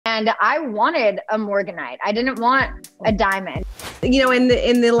And I wanted a morganite. I didn't want a diamond. You know, in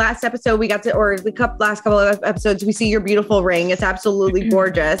the last episode we got to, or the last couple of episodes, we see your beautiful ring. It's absolutely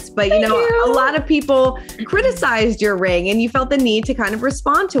gorgeous. But you know, a lot of people criticized your ring and you felt the need to kind of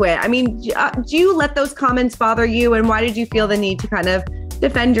respond to it. I mean, do you let those comments bother you? And why did you feel the need to kind of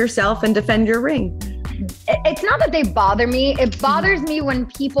defend yourself and defend your ring? It's not that they bother me. It bothers me when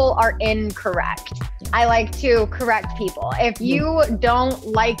people are incorrect. I like to correct people. If you don't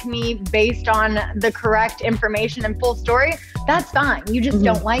like me based on the correct information and full story, that's fine. You just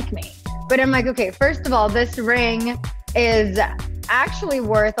don't like me. But I'm like, okay, first of all, this ring is actually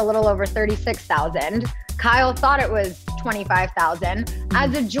worth a little over $36,000. Kyle thought it was $25,000.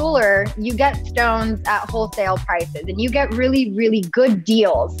 As a jeweler, you get stones at wholesale prices and you get really, really good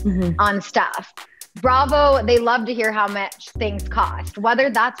deals on stuff. Bravo, they love to hear how much things cost. Whether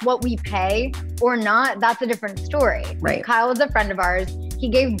that's what we pay or not, that's a different story. Right. Kyle is a friend of ours. He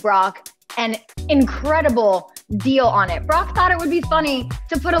gave Brock an incredible deal on it. Brock thought it would be funny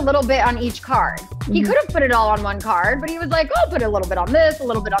to put a little bit on each card. He could have put it all on one card, but he was like, oh, put a little bit on this, a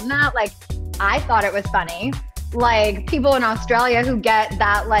little bit on that. Like, I thought it was funny. Like, people in Australia who get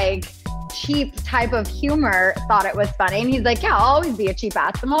that, like, cheap type of humor thought it was funny. And he's like, yeah, I'll always be a cheap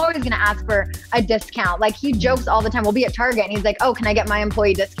ass. I'm always going to ask for a discount. Like, he jokes all the time. We'll be at Target and he's like, oh, can I get my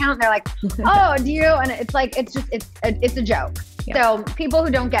employee discount? And they're like, oh, do you? And it's like, it's a joke. Yeah. So people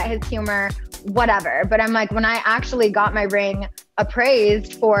who don't get his humor, whatever. But I'm like, when I actually got my ring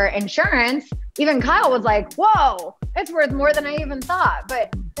appraised for insurance, even Kyle was like, whoa, it's worth more than I even thought.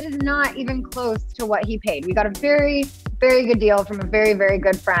 But it is not even close to what he paid. We got a very, very good deal from a very, very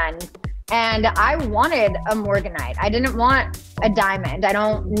good friend. And I wanted a morganite. I didn't want a diamond. I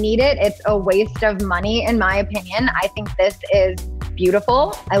don't need it. It's a waste of money, in my opinion. I think this is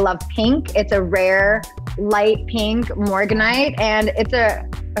beautiful. I love pink. It's a rare light pink morganite, and it's a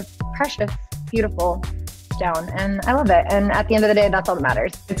precious, beauuful stone, and I love it. And at the end of the day, that's all that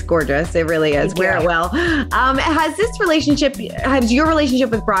matters. It's gorgeous. It really is. Wear it well. Has your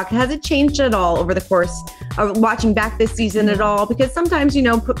relationship with Brock, has it changed at all over the course of watching back this season at all? Because sometimes, you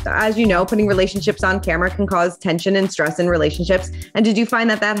know, as you know, putting relationships on camera can cause tension and stress in relationships. And did you find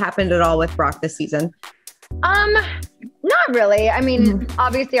that happened at all with Brock this season? Not really. I mean,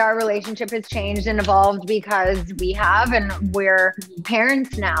 obviously our relationship has changed and evolved because we have, and we're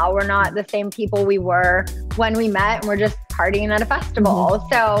parents now. We're not the same people we were when we met, and we're just partying at a festival.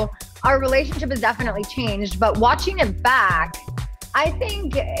 So our relationship has definitely changed, but watching it back, I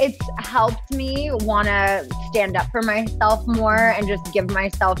think it's helped me want to stand up for myself more and just give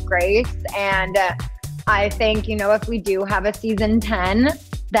myself grace. And I think, you know, if we do have a season 10,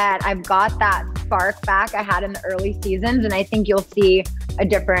 that I've got that spark back I had in the early seasons, and I think you'll see a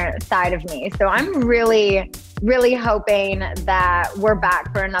different side of me. So I'm really, really hoping that we're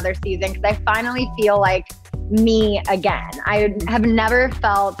back for another season, because I finally feel like me again. I have never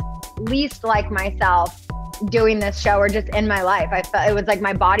felt least like myself doing this show, or just in my life. I felt it was like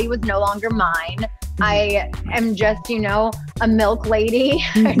my body was no longer mine. I am just, you know, a milk lady.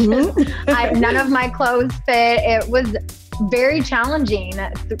 None of my clothes fit. It was very challenging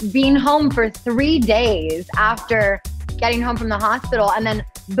being home for 3 days after getting home from the hospital, and then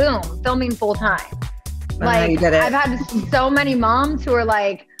boom, filming full time. Like, I've had so many moms who are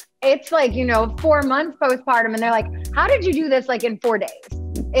like, it's like, you know, 4 months postpartum, and they're like, how did you do this like in 4 days?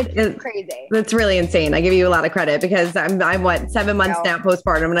 It's crazy. That's really insane. I give you a lot of credit, because I'm 7 months now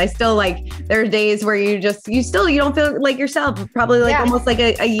postpartum, and I still, like, there are days where you don't feel like yourself. Probably like almost like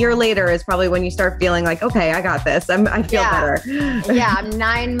a year later is probably when you start feeling like, okay, I got this. I feel better. I'm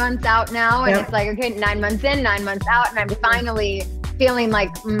 9 months out now, and it's like, okay, 9 months in, 9 months out, and I'm finally feeling like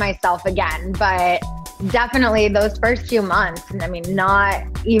myself again. But definitely those first few months, I mean, not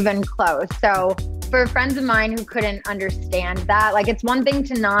even close. So for friends of mine who couldn't understand that, like, it's one thing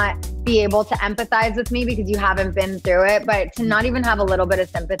to not be able to empathize with me because you haven't been through it, but to not even have a little bit of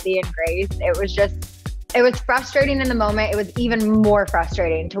sympathy and grace, it was frustrating in the moment. It was even more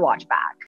frustrating to watch back.